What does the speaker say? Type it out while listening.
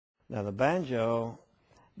Now the banjo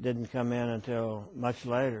didn't come in until much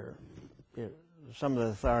later. Some of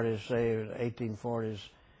the authorities say in the 1840s,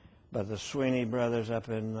 but the Sweeney brothers up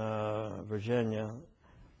in Virginia,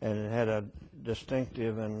 and it had a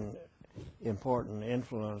distinctive and important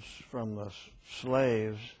influence from the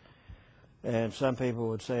slaves. And some people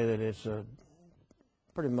would say that it's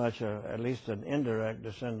pretty much at least an indirect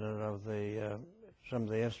descendant of some of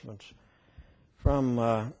the instruments from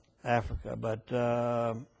Africa. But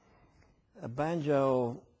a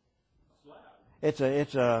banjo, it's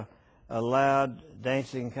a loud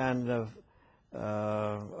dancing kind of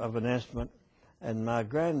an instrument. And my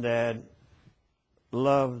granddad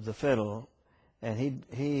loved the fiddle, and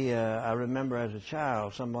I remember as a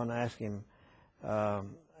child someone asked him how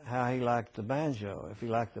he liked the banjo, if he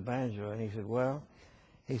liked the banjo, and he said, well,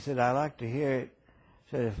 he said, I like to hear it.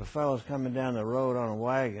 He said, if a fellow's coming down the road on a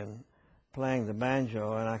wagon playing the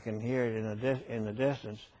banjo and I can hear it in the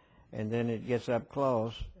distance, and then it gets up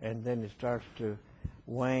close and then it starts to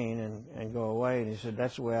wane and go away, and he said,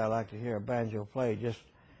 that's the way I like to hear a banjo play,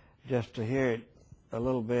 just to hear it a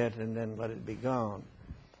little bit and then let it be gone.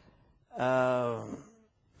 So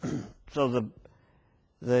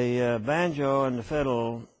the banjo and the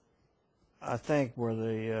fiddle, I think, were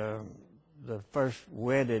the first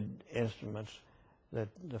wedded instruments, the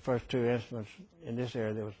first two instruments in this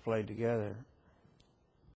area that was played together.